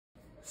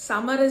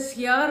Summer is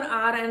here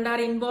and our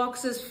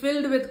inbox is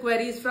filled with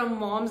queries from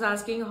moms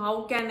asking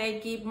how can I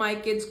keep my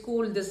kids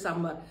cool this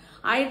summer.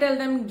 I tell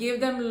them give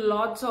them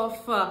lots of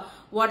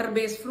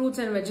water-based fruits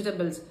and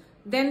vegetables.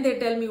 Then they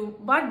tell me,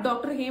 but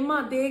Dr.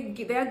 Hema,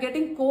 they are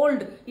getting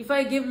cold if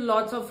I give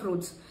lots of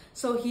fruits.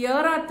 So here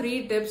are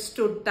 3 tips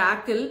to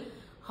tackle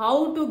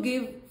how to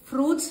give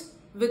fruits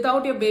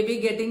without your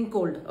baby getting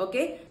cold.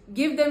 Okay,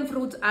 give them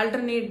fruits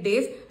alternate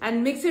days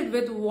and mix it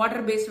with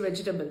water-based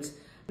vegetables.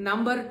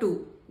 Number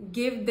 2,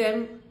 give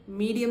them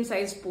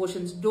medium-sized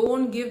portions.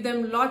 Don't give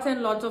them lots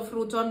and lots of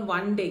fruits on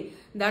one day.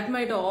 That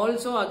might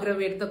also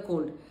aggravate the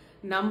cold.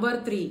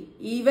 Number 3,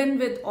 even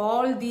with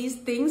all these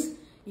things,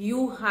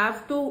 you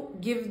have to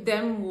give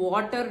them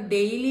water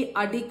daily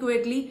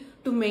adequately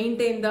to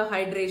maintain the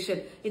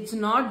hydration. It's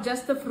not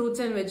just the fruits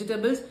and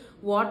vegetables.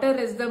 Water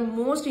is the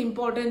most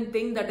important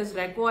thing that is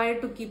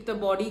required to keep the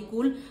body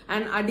cool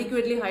and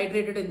adequately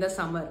hydrated in the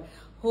summer.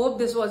 Hope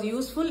this was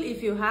useful.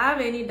 If you have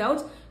any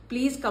doubts,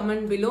 please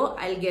comment below.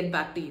 I'll get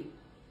back to you.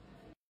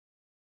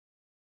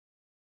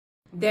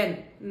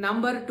 Then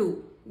number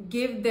 2,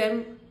 give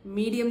them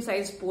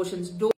medium-sized portions.